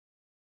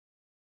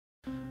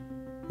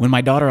When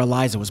my daughter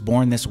Eliza was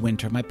born this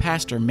winter, my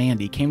pastor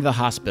Mandy came to the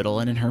hospital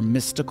and in her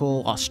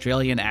mystical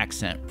Australian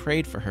accent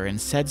prayed for her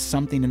and said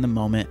something in the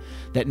moment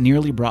that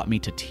nearly brought me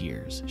to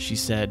tears. She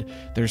said,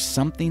 "There's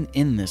something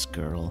in this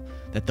girl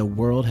that the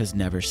world has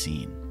never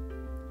seen."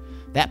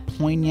 That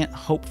poignant,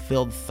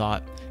 hope-filled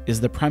thought is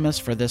the premise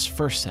for this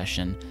first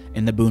session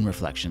in the Boone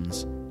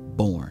Reflections,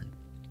 Born.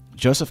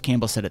 Joseph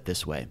Campbell said it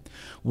this way: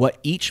 "What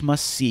each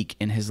must seek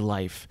in his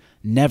life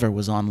never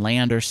was on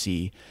land or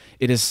sea.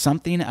 It is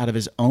something out of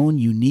his own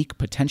unique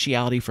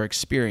potentiality for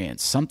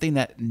experience, something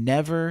that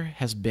never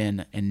has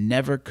been and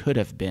never could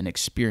have been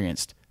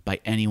experienced by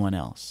anyone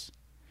else."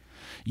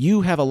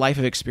 You have a life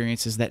of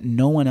experiences that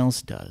no one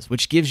else does,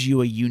 which gives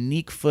you a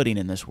unique footing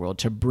in this world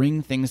to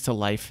bring things to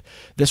life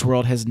this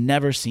world has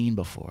never seen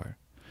before.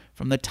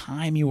 From the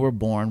time you were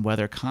born,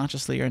 whether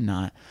consciously or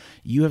not,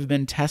 you have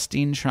been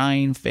testing,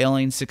 trying,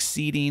 failing,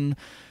 succeeding,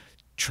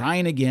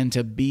 trying again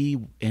to be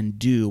and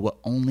do what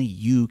only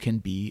you can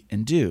be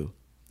and do.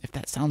 If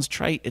that sounds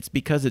trite, it's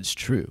because it's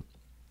true.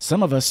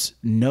 Some of us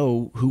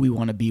know who we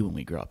want to be when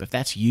we grow up. If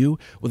that's you,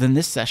 well, then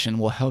this session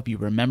will help you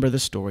remember the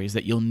stories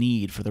that you'll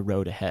need for the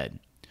road ahead.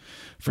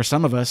 For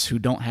some of us who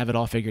don't have it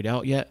all figured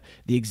out yet,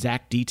 the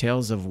exact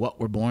details of what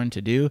we're born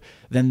to do,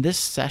 then this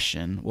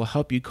session will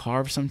help you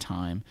carve some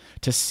time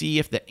to see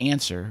if the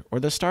answer or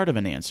the start of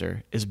an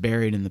answer is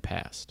buried in the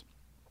past.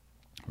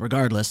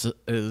 Regardless,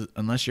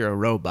 unless you're a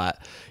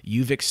robot,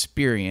 you've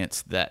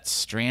experienced that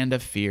strand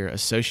of fear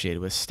associated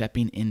with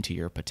stepping into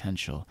your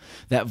potential,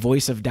 that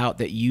voice of doubt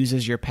that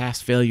uses your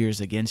past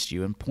failures against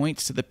you and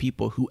points to the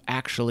people who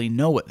actually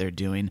know what they're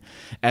doing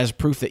as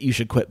proof that you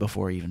should quit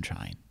before even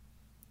trying.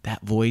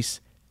 That voice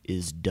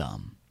is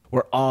dumb.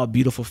 We're all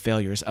beautiful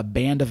failures, a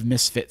band of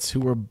misfits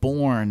who were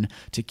born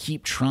to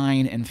keep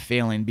trying and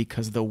failing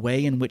because the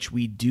way in which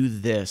we do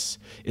this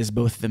is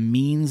both the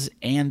means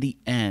and the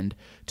end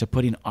to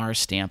putting our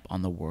stamp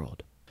on the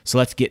world. So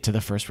let's get to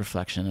the first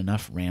reflection.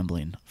 Enough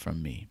rambling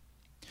from me.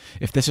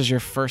 If this is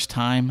your first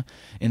time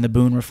in the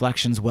Boone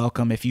Reflections,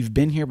 welcome. If you've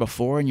been here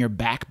before and you're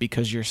back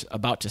because you're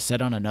about to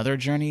set on another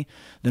journey,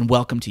 then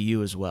welcome to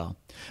you as well.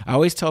 I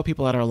always tell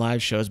people at our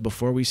live shows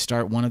before we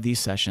start one of these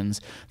sessions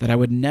that I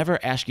would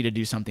never ask you to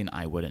do something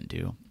I wouldn't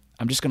do.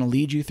 I'm just going to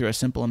lead you through a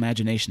simple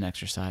imagination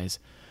exercise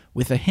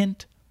with a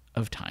hint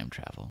of time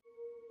travel.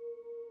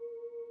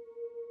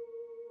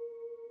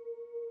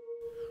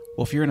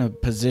 Well, if you're in a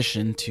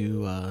position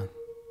to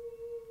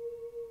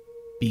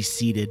be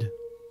seated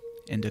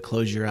and to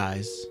close your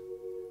eyes,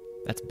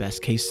 that's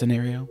best case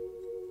scenario.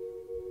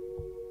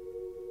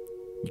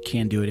 You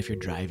can do it if you're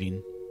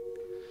driving.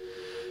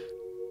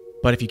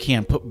 But if you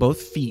can, put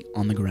both feet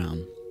on the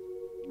ground.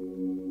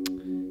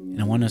 And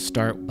I want to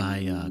start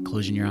by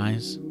closing your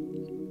eyes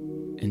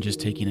and just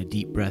taking a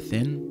deep breath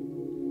in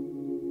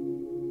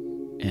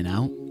and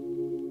out.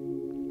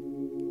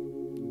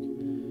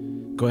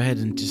 Go ahead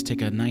and just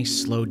take a nice,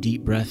 slow,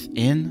 deep breath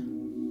in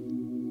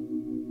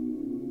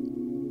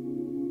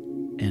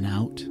and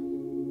out.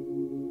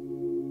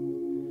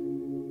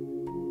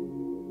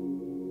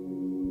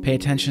 Pay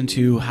attention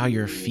to how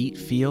your feet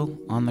feel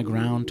on the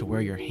ground, to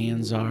where your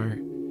hands are,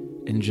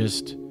 and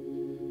just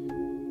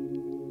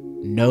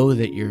know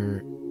that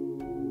you're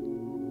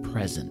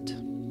present.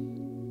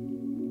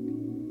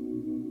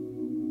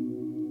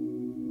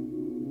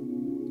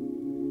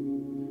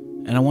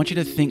 And I want you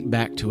to think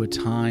back to a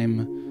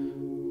time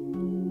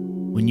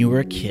when you were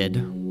a kid.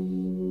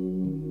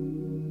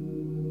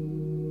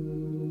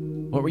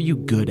 What were you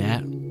good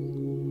at?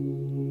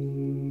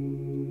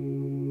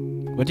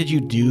 What did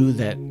you do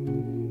that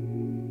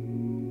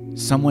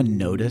someone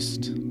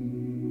noticed?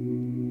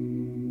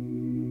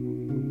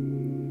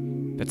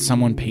 That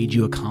someone paid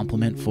you a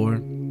compliment for?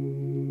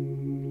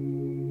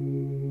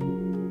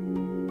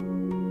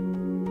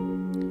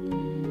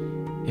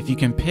 If you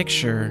can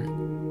picture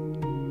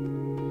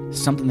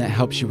something that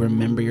helps you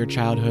remember your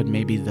childhood,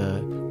 maybe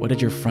what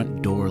did your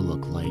front door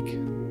look like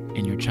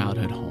in your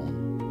childhood home?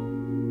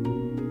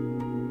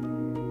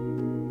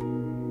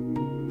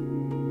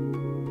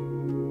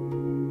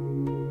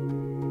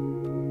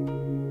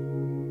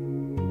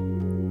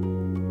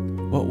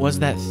 What was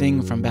that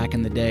thing from back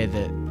in the day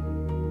that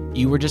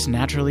you were just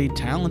naturally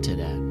talented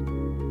at?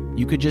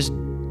 You could just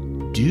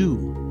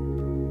do.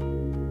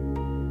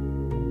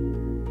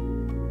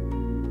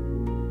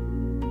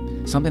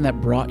 Something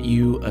that brought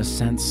you a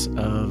sense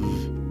of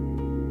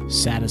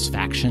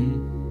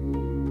satisfaction,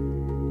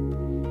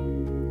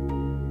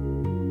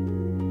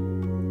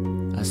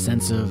 a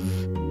sense of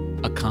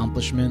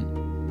accomplishment.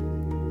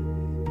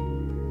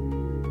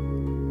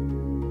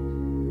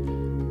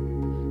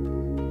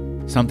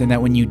 Something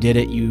that when you did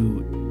it,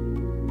 you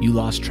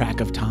lost track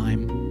of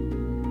time.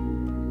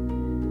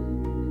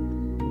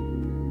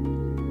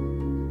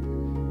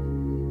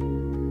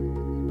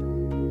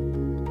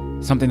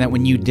 Something that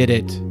when you did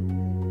it,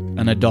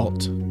 an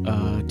adult,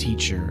 a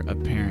teacher, a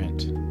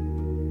parent,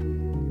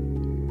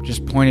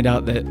 just pointed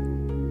out that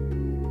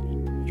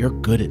you're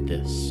good at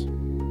this.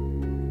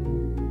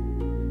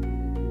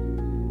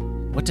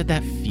 What did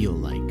that feel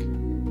like?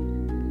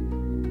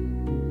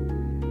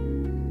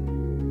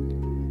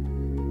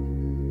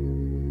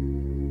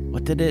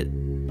 What did it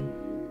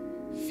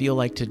feel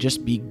like to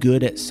just be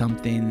good at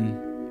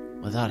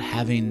something without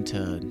having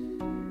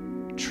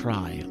to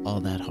try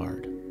all that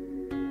hard?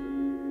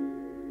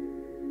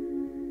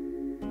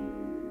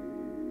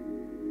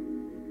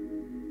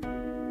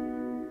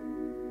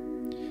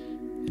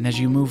 And as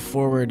you move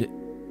forward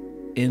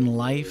in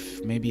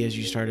life, maybe as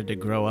you started to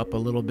grow up a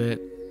little bit,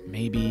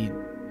 maybe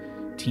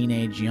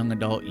teenage, young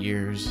adult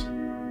years,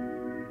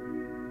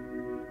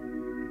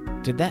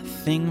 did that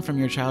thing from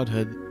your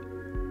childhood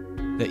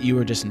that you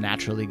were just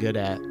naturally good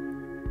at,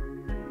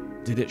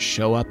 did it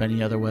show up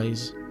any other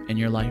ways in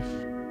your life?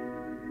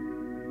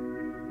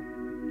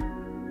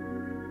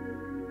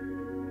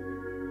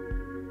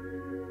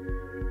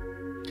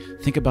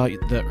 Think about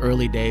the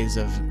early days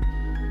of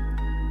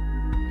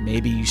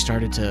maybe you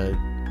started to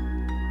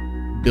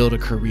build a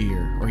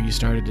career, or you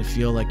started to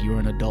feel like you were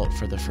an adult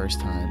for the first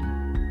time.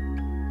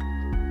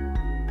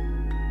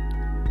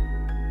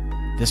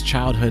 This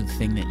childhood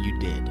thing that you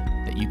did,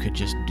 that you could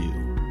just do,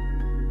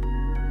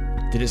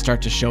 did it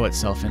start to show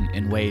itself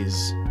in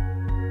ways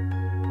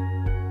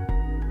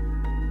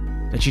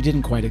that you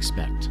didn't quite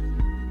expect?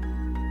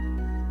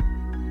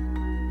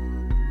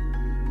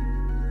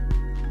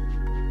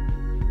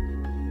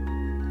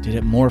 Did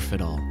it morph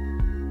at all?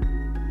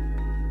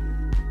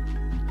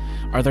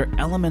 Are there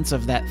elements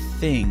of that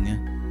thing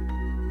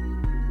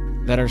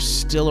that are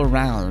still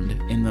around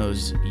in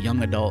those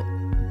young adult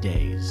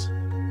days?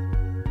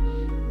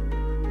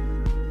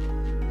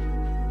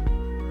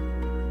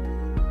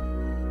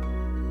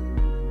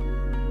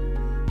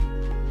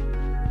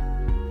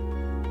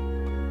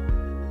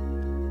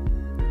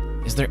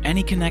 Is there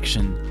any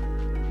connection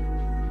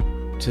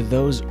to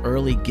those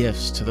early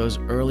gifts, to those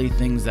early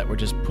things that were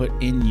just put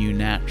in you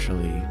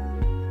naturally,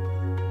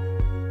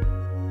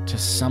 to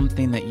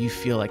something that you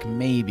feel like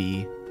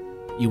maybe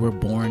you were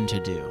born to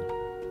do?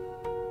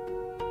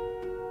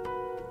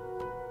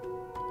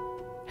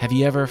 Have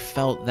you ever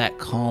felt that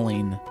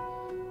calling,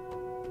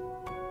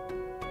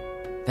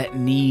 that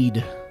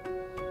need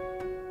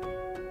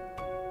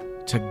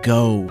to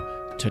go,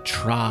 to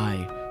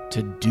try,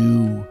 to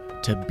do,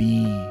 to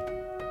be?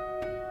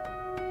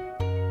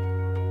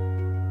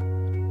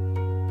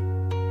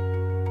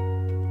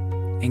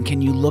 And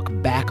can you look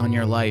back on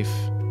your life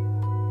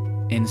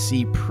and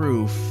see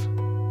proof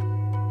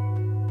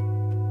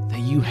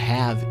that you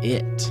have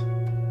it?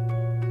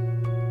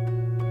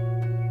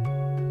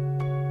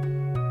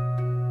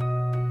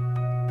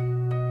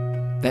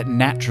 That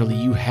naturally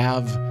you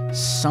have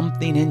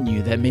something in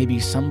you that maybe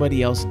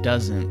somebody else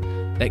doesn't,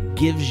 that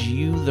gives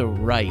you the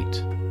right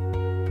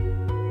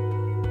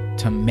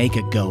to make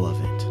a go of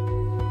it.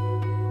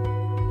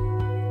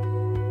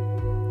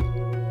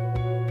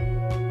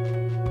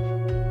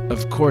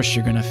 Of course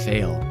you're gonna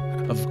fail.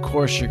 Of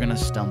course you're gonna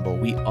stumble.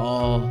 We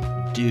all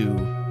do.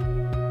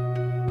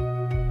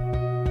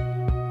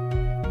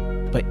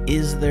 But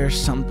is there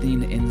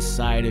something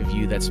inside of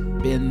you that's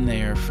been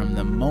there from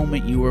the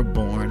moment you were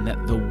born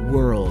that the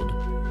world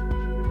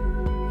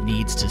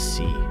needs to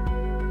see?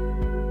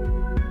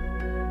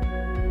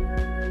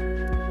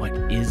 What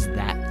is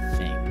that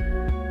thing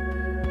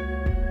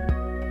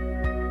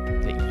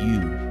that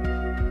you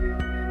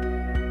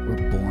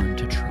were born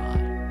to try?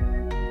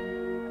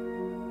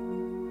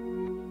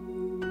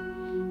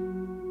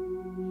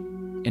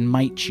 And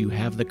might you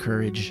have the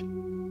courage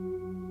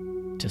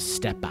to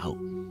step out,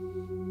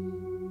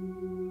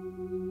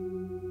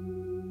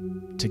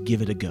 to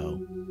give it a go,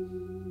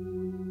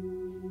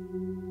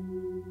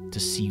 to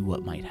see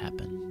what might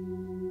happen.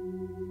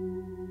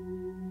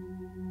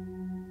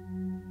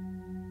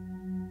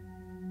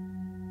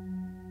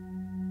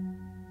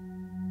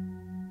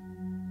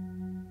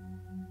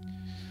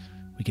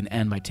 We can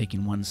end by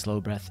taking one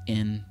slow breath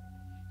in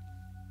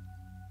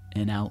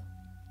and out.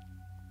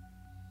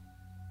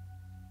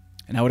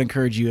 And I would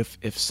encourage you,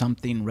 if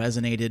something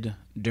resonated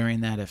during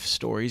that, if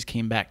stories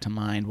came back to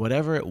mind,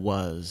 whatever it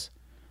was,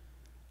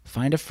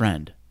 find a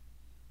friend.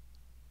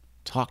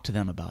 Talk to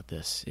them about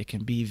this. It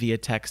can be via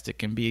text. It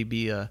can be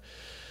via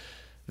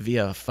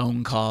a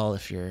phone call.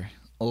 If you're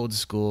old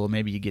school,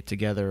 maybe you get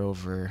together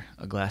over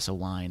a glass of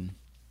wine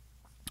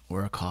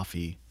or a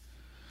coffee.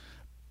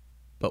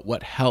 But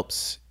what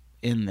helps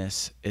in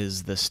this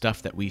is the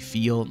stuff that we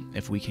feel,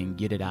 if we can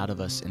get it out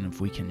of us and if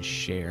we can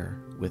share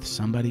with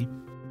somebody.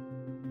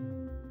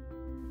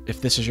 If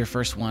this is your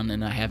first one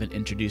and I haven't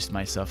introduced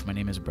myself, my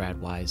name is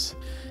Brad Wise,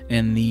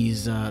 and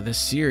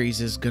this series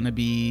is going to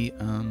be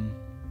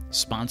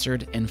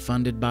sponsored and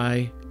funded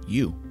by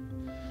you.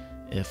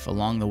 If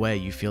along the way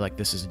you feel like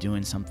this is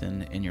doing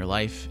something in your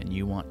life and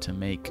you want to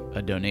make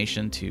a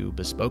donation to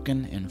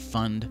Bespoken and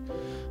fund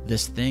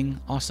this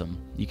thing,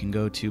 awesome. You can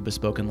go to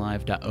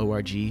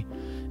bespokenlive.org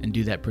and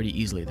do that pretty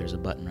easily. There's a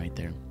button right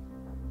there.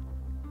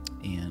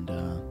 And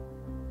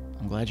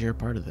I'm glad you're a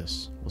part of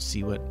this. We'll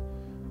see what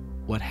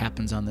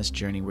happens on this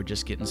journey. We're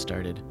just getting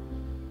started.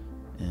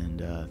 And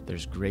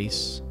there's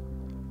grace,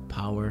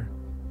 power,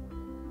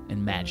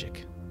 and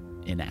magic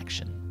in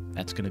action.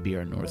 That's going to be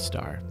our North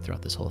Star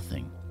throughout this whole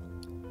thing.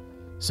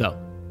 So,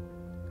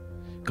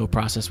 go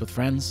process with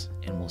friends,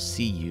 and we'll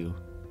see you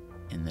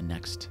in the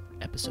next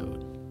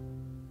episode.